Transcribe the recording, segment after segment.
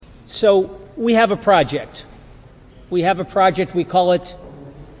So we have a project. We call it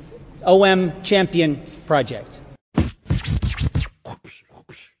OM Champion Project. Centre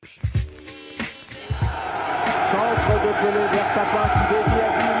de Pelé vers Papin qui dévie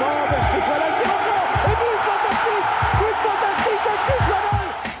habilement vers Chris qui reprend. Et but fantastique de Chris Waddle.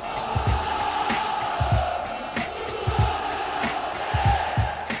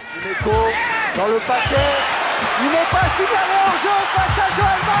 Dimeco dans le paquet. Il n'est pas signalé en jeu face à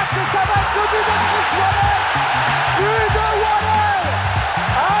Joël Max et ça va être le but de Chris Waddle. But de Waddle.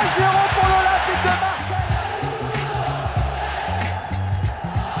 1-0 pour l'Olympique de Marseille.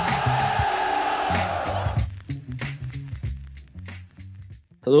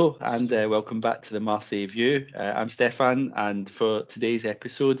 Hello and welcome back to the Marseille View. I'm Stefan, and for today's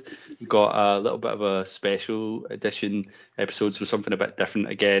episode we've got a little bit of a special edition episode, so something a bit different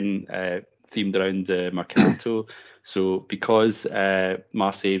again, themed around the Mercato. So because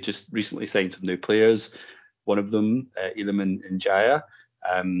Marseille have just recently signed some new players, one of them, Iliman Ndiaye,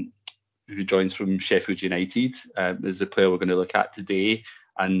 who joins from Sheffield United, is the player we're going to look at today.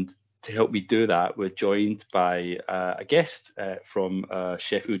 And to help me do that, we're joined by a guest from a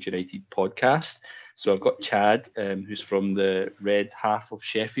Sheffield United podcast. So I've got Chad, who's from the Red Half of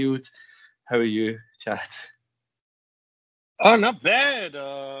Sheffield. How are you, Chad? Oh, not bad.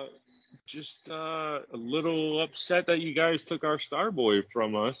 Just a little upset that you guys took our star boy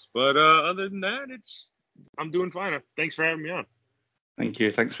from us. But other than that, I'm doing fine. Thanks for having me on. Thank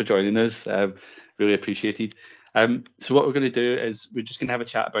you. Thanks for joining us. Really appreciated. So what we're going to do is we're just going to have a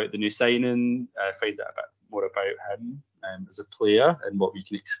chat about the new signing, find out a bit more about him as a player and what we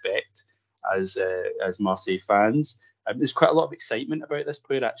can expect as Marseille fans. There's quite a lot of excitement about this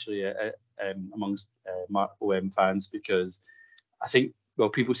player actually amongst OM fans, because I think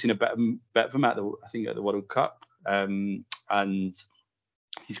people seen a bit of him at the World Cup, and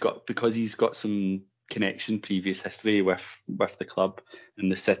he's got some previous history with the club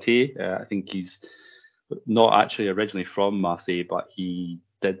and the city. I think he's not actually originally from Marseille, but he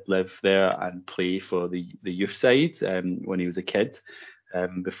did live there and play for the youth side when he was a kid,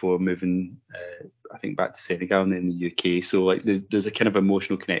 before moving I think back to Senegal and then the UK. So like there's a kind of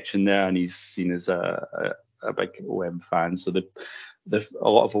emotional connection there, and he's seen as a big OM fan. So a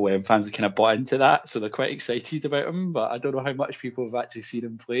lot of OM fans have kind of bought into that, so they're quite excited about him. But I don't know how much people have actually seen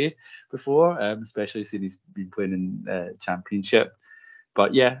him play before, especially since he's been playing in Championship.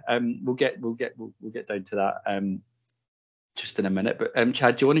 But yeah, we'll get down to that just in a minute. But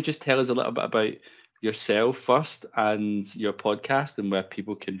Chad, do you want to just tell us a little bit about yourself first and your podcast, and where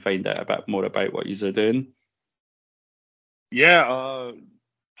people can find out a bit more about what you're doing? Yeah,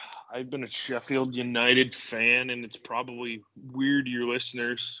 I've been a Sheffield United fan, and it's probably weird to your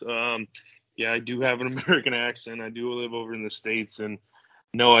listeners. Yeah, I do have an American accent. I do live over in the States, and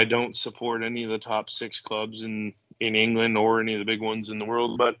no, I don't support any of the top 6 clubs in England or any of the big ones in the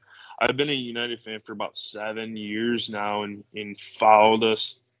world. But I've been a United fan for about 7 years now, and followed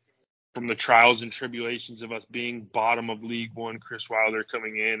us from the trials and tribulations of us being bottom of League One, Chris Wilder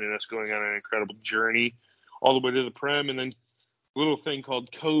coming in, and us going on an incredible journey all the way to the Prem. And then a little thing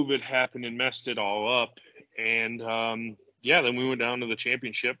called COVID happened and messed it all up. And then we went down to the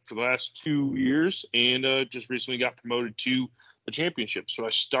Championship for the last 2 years, and just recently got promoted to the Championship. So I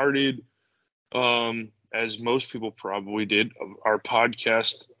started, as most people probably did, our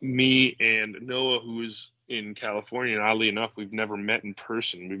podcast, me and Noah, who is in California, and oddly enough, we've never met in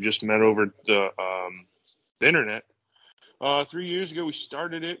person. We've just met over the internet. 3 years ago, we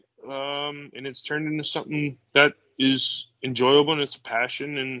started it, and it's turned into something that is enjoyable, and it's a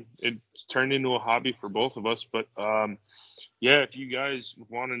passion, and it's turned into a hobby for both of us. But if you guys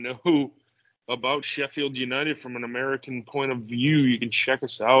want to know about Sheffield United from an American point of view, you can check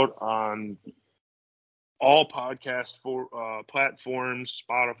us out on all podcast platforms,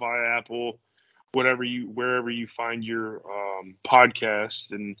 Spotify, Apple, wherever you find your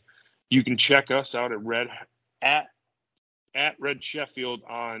podcast. And you can check us out at Red Sheffield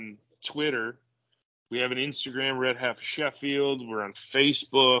on Twitter. We have an Instagram, Red Half of Sheffield. We're on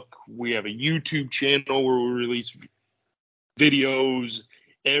Facebook. We have a YouTube channel where we release videos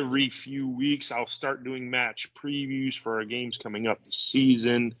every few weeks. I'll start doing match previews for our games coming up this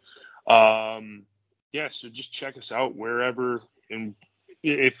season. So just check us out wherever. And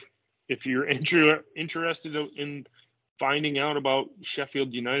if you're interested in finding out about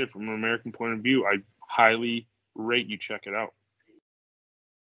Sheffield United from an American point of view, I highly rate you check it out.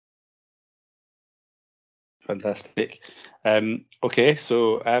 Fantastic. Okay,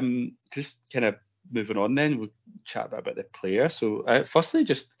 so just kind of moving on then, we'll chat a bit about the player. So firstly,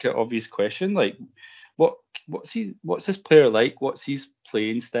 just kind of obvious question, like what what's this player like? What's his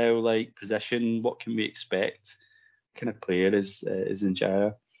playing style like? Position? What can we expect? What kind of player is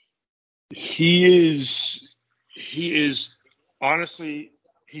Ndiaye? He is honestly,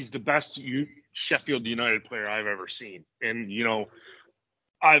 he's the best Sheffield United player I've ever seen. And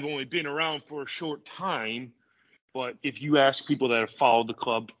I've only been around for a short time, but if you ask people that have followed the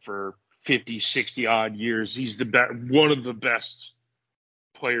club for 50, 60 odd years, he's one of the best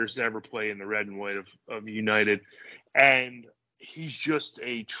players to ever play in the red and white of United. And he's just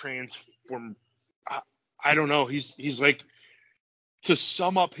a transform. I don't know. He's like, to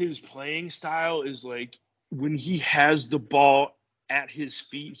sum up his playing style is like, when he has the ball at his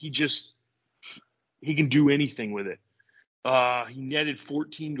feet, he can do anything with it. He netted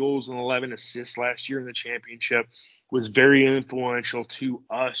 14 goals and 11 assists last year in the championship, was very influential to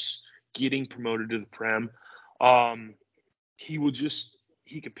us getting promoted to the Prem.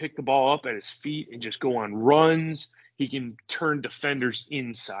 He can pick the ball up at his feet and just go on runs. He can turn defenders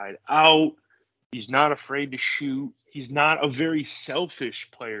inside out. He's not afraid to shoot. He's not a very selfish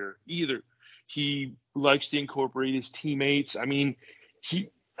player either. He likes to incorporate his teammates. I mean,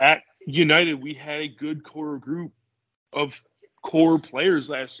 at United, we had a good core group of core players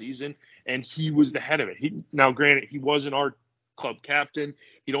last season, and he was the head of it. Now, granted, he wasn't our club captain.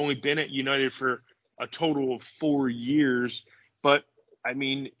 He'd only been at United for a total of 4 years. But, I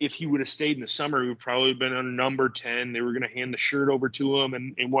mean, if he would have stayed in the summer, he would probably have been on number 10. They were going to hand the shirt over to him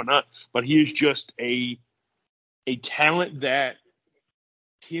and whatnot. But he is just a talent that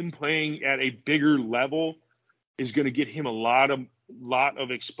him playing at a bigger level is going to get him a lot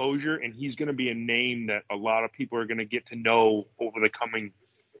of exposure, and he's going to be a name that a lot of people are going to get to know over the coming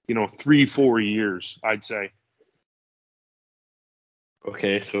 3-4 years, I'd say.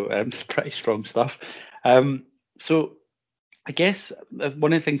 Okay, so it's pretty strong stuff. So I guess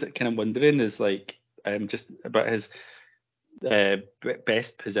one of the things that kind of wondering is like just about his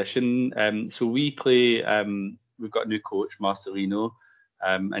best position. So we play. We've got a new coach, Marcelino,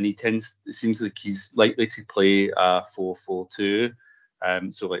 and it seems like he's likely to play a 4-4-2.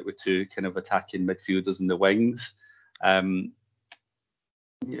 So like with two kind of attacking midfielders in the wings. Like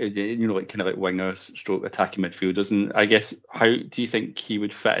kind of like wingers stroke attacking midfielders. And I guess, how do you think he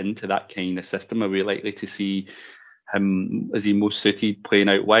would fit into that kind of system? Are we likely to see him, is he most suited playing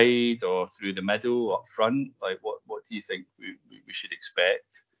out wide or through the middle, up front? Like what do you think we should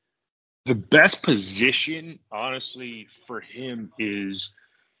expect? The best position, honestly, for him is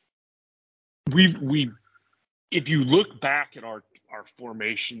if you look back at our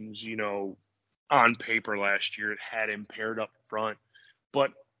formations, on paper last year, it had him paired up front,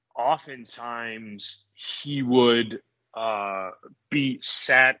 but oftentimes he would be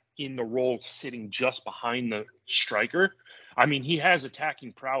sat in the role sitting just behind the striker. I mean, he has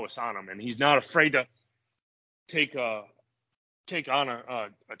attacking prowess on him, and he's not afraid to take on a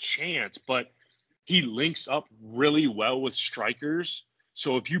chance, but he links up really well with strikers.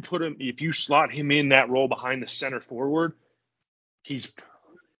 So if you slot him in that role behind the center forward,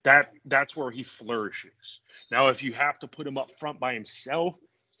 that's where he flourishes. Now, if you have to put him up front by himself,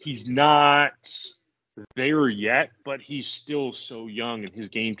 he's not there yet, but he's still so young, and his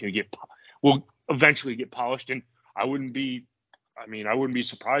game will eventually get polished. And I wouldn't be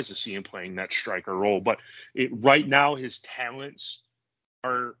surprised to see him playing that striker role. But right now, his talents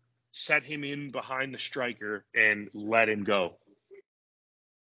are set him in behind the striker and let him go.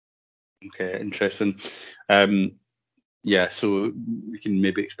 Okay, interesting. Yeah, so we can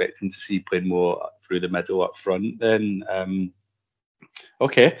maybe expect him to see playing more through the middle up front then.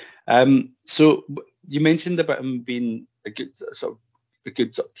 Okay. So you mentioned about him being a good sort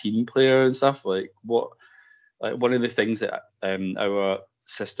of team player and stuff. Like one of the things that our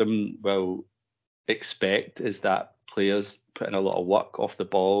system will expect is that players put in a lot of work off the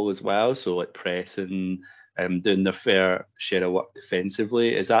ball as well. So like pressing, doing their fair share of work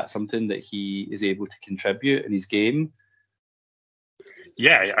defensively. Is that something that he is able to contribute in his game?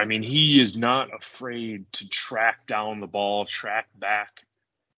 Yeah, I mean, he is not afraid to track down the ball, track back,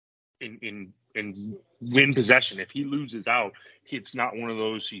 and win possession. If he loses out, it's not one of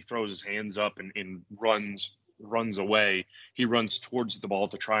those he throws his hands up and runs away. He runs towards the ball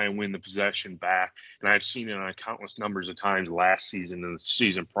to try and win the possession back. And I've seen it on countless numbers of times last season and the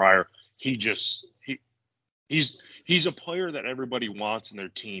season prior. He's a player that everybody wants in their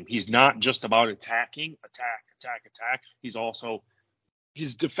team. He's not just about attack. He's also,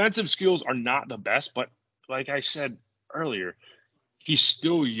 his defensive skills are not the best, but like I said earlier, he's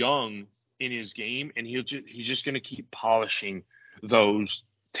still young in his game, and he's just going to keep polishing those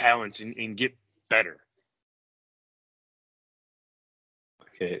talents and get better.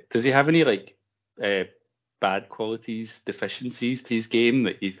 Okay. Does he have any bad qualities, deficiencies to his game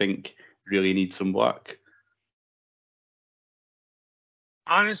that you think really need some work?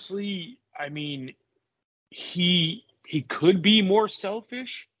 Honestly, I mean, he could be more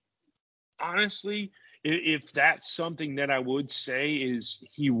selfish. Honestly, if that's something that I would say is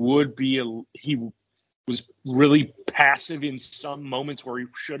he was really passive in some moments where he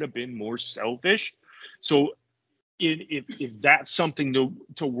should have been more selfish. So if that's something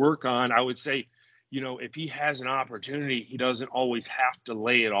to work on, I would say, if he has an opportunity, he doesn't always have to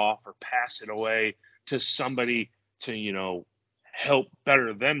lay it off or pass it away to somebody to, help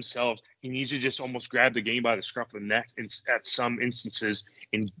better themselves. He needs to just almost grab the game by the scruff of the neck at some instances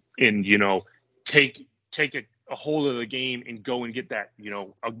and take a hold of the game and go and get that,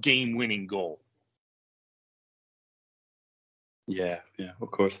 a game winning goal. Yeah, of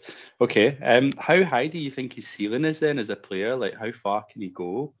course. Okay. How high do you think his ceiling is then as a player? Like, how far can he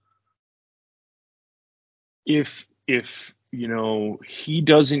go? If he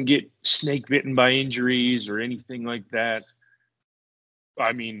doesn't get snake bitten by injuries or anything like that,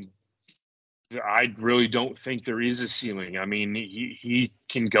 I mean, I really don't think there is a ceiling. I mean, he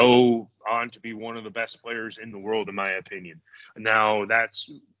can go on to be one of the best players in the world, in my opinion. Now, that's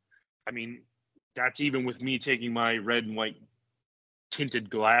even with me taking my red and white tinted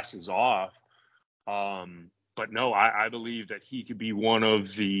glasses off. But no, I believe that he could be one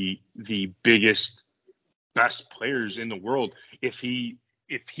of the biggest, best players in the world if he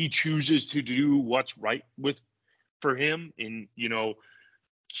chooses to do what's right for him and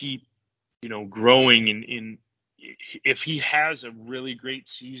keep growing in if he has a really great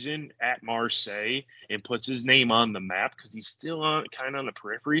season at Marseille and puts his name on the map, because he's still kind of on the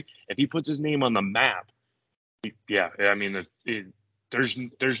periphery. If he puts his name on the map, yeah, I mean,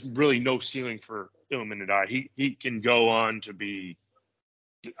 there's really no ceiling for Iliman Ndiaye. He can go on to be,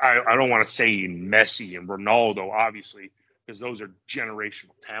 I don't want to say Messi and Ronaldo, obviously, because those are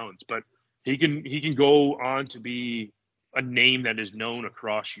generational talents, but he can go on to be a name that is known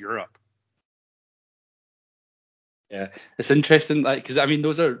across Europe. Yeah, it's interesting, like, because I mean,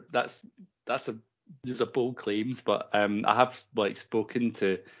 that's those are bold claims, but I have like spoken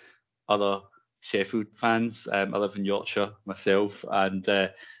to other Sheffield fans. I live in Yorkshire myself, and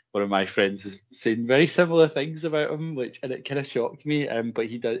one of my friends is saying very similar things about him, and it kind of shocked me. But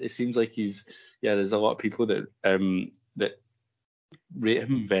he does. It seems like there's a lot of people that rate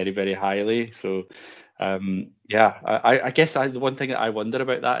him very, very highly. So, I guess the one thing that I wonder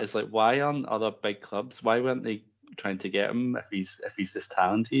about that is like, why aren't other big clubs? Why weren't they trying to get him if he's this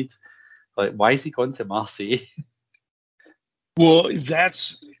talented? Like, why is he gone to Marseille? Well,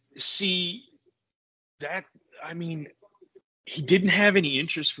 see that I mean, he didn't have any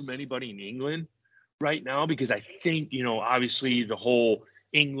interest from anybody in England right now because I think obviously the whole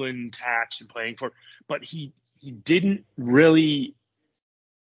England tax and playing for, but he didn't really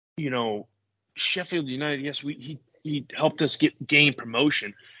Sheffield United. Yes, he helped us gain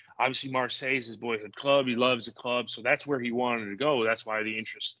promotion. Obviously, Marseille is his boyhood club. He loves the club, so that's where he wanted to go. That's why the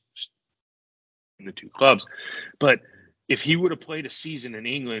interest in the two clubs. But if he would have played a season in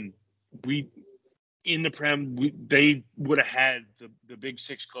England, we in the Prem, they would have had the big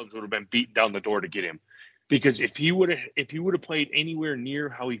six clubs would have been beating down the door to get him. Because if he would have played anywhere near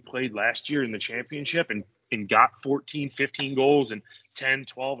how he played last year in the championship and got 14, 15 goals and 10,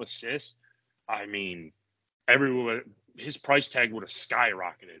 12 assists, I mean, everyone his price tag would have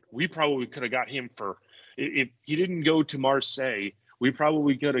skyrocketed. We probably could have got him for if he didn't go to Marseille, we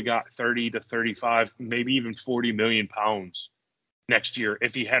probably could have got 30 to 35, maybe even 40 million pounds next year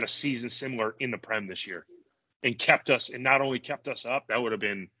if he had a season similar in the Prem this year and not only kept us up, that would have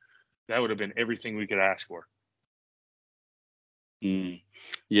been everything we could ask for.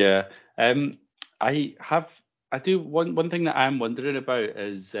 Yeah. I do one thing that I'm wondering about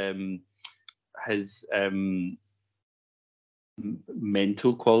is his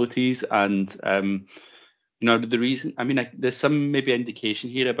mental qualities and the reason. I mean, there's some maybe indication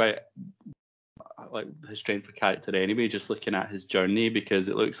here about like his strength of character anyway, just looking at his journey, because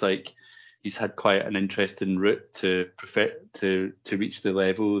it looks like he's had quite an interesting route to reach the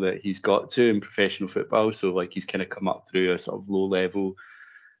level that he's got to in professional football. So like he's kind of come up through a sort of low level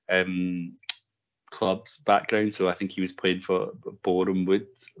clubs background. So I think he was playing for Boreham Wood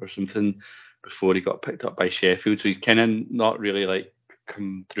or something before he got picked up by Sheffield. So he's kind of not really like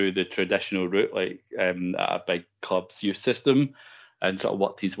come through the traditional route like at a big club's youth system, and sort of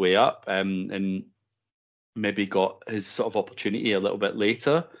worked his way up and maybe got his sort of opportunity a little bit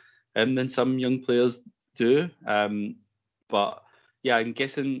later than some young players do. But yeah, I'm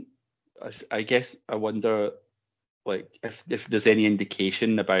guessing. I guess I wonder like if there's any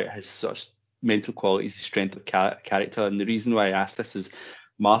indication about his sort of mental qualities, his strength of character. And the reason why I asked this is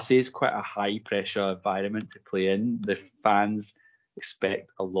Marseille is quite a high pressure environment to play in. The fans expect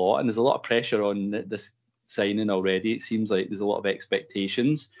a lot, and there's a lot of pressure on this signing already. It seems like there's a lot of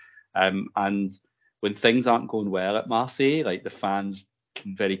expectations, and when things aren't going well at Marseille, like the fans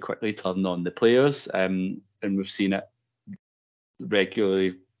can very quickly turn on the players, and we've seen it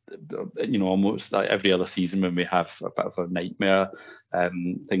regularly, almost like every other season when we have a bit of a nightmare,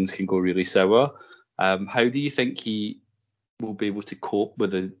 things can go really sour. How do you think he will be able to cope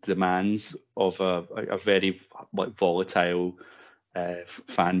with the demands of a very like volatile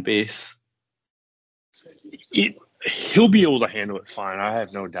fan base? He'll be able to handle it fine. I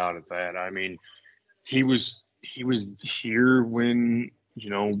have no doubt of that. I mean, he was here when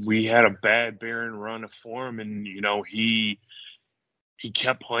we had a bad barren run of form, and he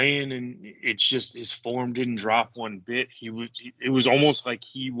kept playing, and it's just his form didn't drop one bit. It was almost like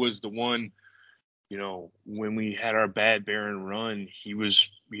he was the one. When we had our bad barren run, he was,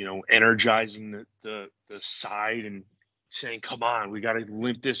 energizing the side and saying, "Come on, we got to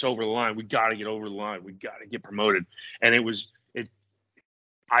limp this over the line. We got to get over the line. We got to get promoted." And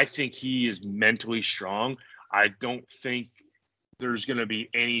I think he is mentally strong. I don't think there's going to be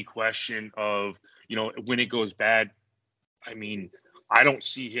any question of, when it goes bad. I mean, I don't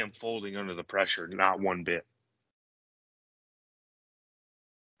see him folding under the pressure, not one bit.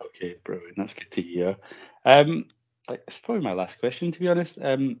 Okay, brilliant. That's good to hear. It's probably my last question, to be honest.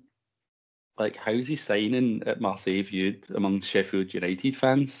 How's he signing at Marseille viewed among Sheffield United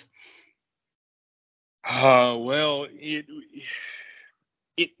fans? Well, it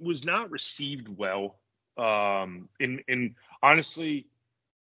was not received well. And honestly,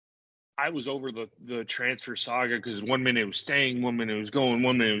 I was over the transfer saga because 1 minute it was staying, 1 minute it was going,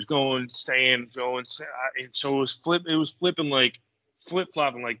 1 minute it was going, staying, going, and so it was flipping like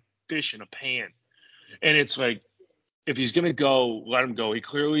flip-flopping like fish in a pan. And it's like, if he's gonna go, let him go.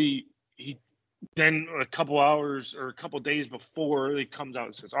 Then a couple hours or a couple days before he comes out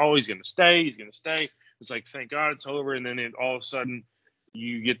and says, "Oh, he's gonna stay. He's gonna stay." It's like, thank God it's over. And then all of a sudden,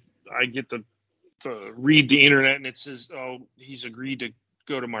 I get to read the internet and it says, "Oh, he's agreed to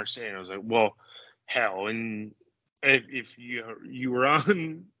go to Marseille." And I was like, well, hell. And if you were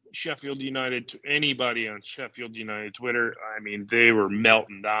on Sheffield United, anybody on Sheffield United Twitter, I mean, they were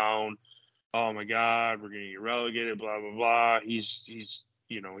melting down. Oh my God, we're gonna get relegated, blah blah blah. He's he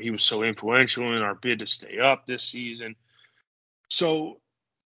was so influential in our bid to stay up this season. So,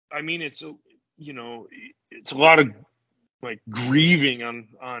 I mean, it's a lot of like grieving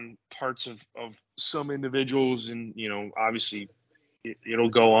on parts of some individuals, and obviously it'll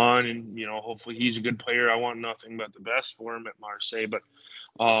go on, and hopefully he's a good player. I want nothing but the best for him at Marseille, but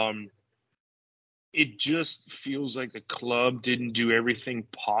it just feels like the club didn't do everything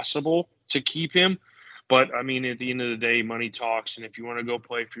possible to keep him. But I mean, at the end of the day, money talks, and if you want to go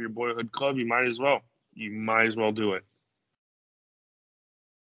play for your boyhood club, you might as well do it.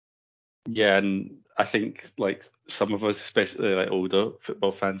 Yeah, and I think like some of us, especially like older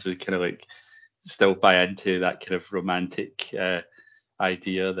football fans, would kind of like still buy into that kind of romantic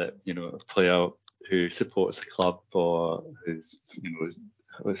idea that a player who supports a club or who's his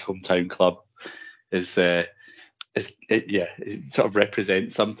hometown club it sort of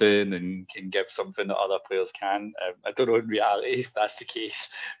represents something and can give something that other players can. I don't know in reality if that's the case,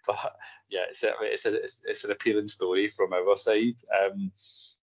 but yeah, it's an appealing story from our side.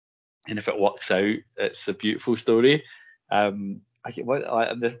 And if it works out, it's a beautiful story. The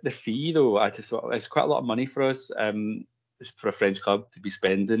fee though, I just thought it's quite a lot of money for us. It's for a French club to be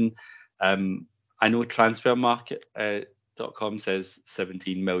spending. I know transfermarket.com says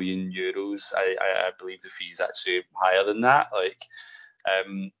 17 million euros. I believe the fee is actually higher than that.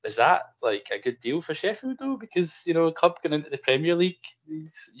 Is that like a good deal for Sheffield though? Because a club going into the Premier League,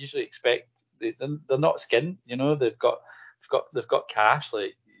 these usually expect they're not skint. They've got cash.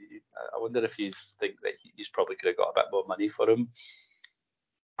 Like, I wonder if you think that he's probably could have got a bit more money for him.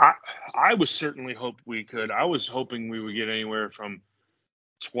 I was certainly hoping we could. I was hoping we would get anywhere from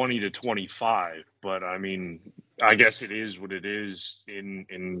 20 to 25, but I mean, I guess it is what it is.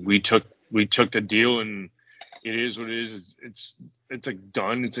 And we took the deal, and it is what it is. It's a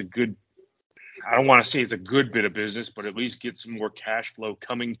good. I don't want to say it's a good bit of business, but at least get some more cash flow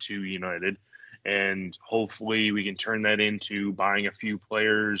coming to United, and hopefully we can turn that into buying a few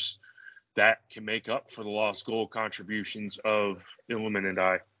players that can make up for the lost goal contributions of Iliman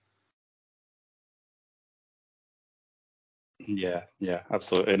Ndiaye. Yeah,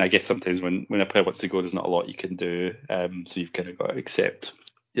 absolutely. And I guess sometimes when a player wants to go, there's not a lot you can do. So you've kind of got to accept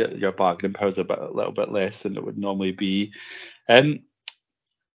your bargaining power is a little bit less than it would normally be.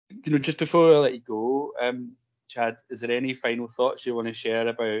 Just before I let you go, Chad, is there any final thoughts you want to share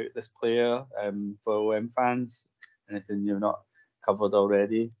about this player for OM fans? Anything you've not covered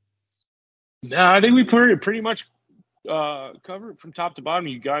already? No, I think we pretty much covered from top to bottom.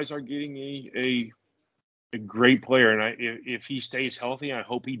 You guys are getting a great player, and if he stays healthy, I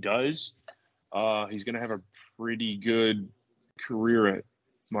hope he does. He's going to have a pretty good career at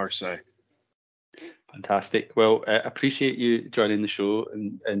Marseille. Fantastic. Well, I appreciate you joining the show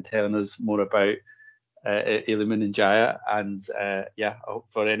and telling us more about Iliman Ndiaye. And I hope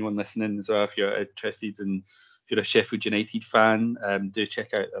for anyone listening as well, if you're interested in, if you're a Sheffield United fan, do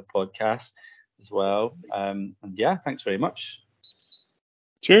check out the podcast as well. Thanks very much.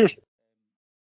 Cheers.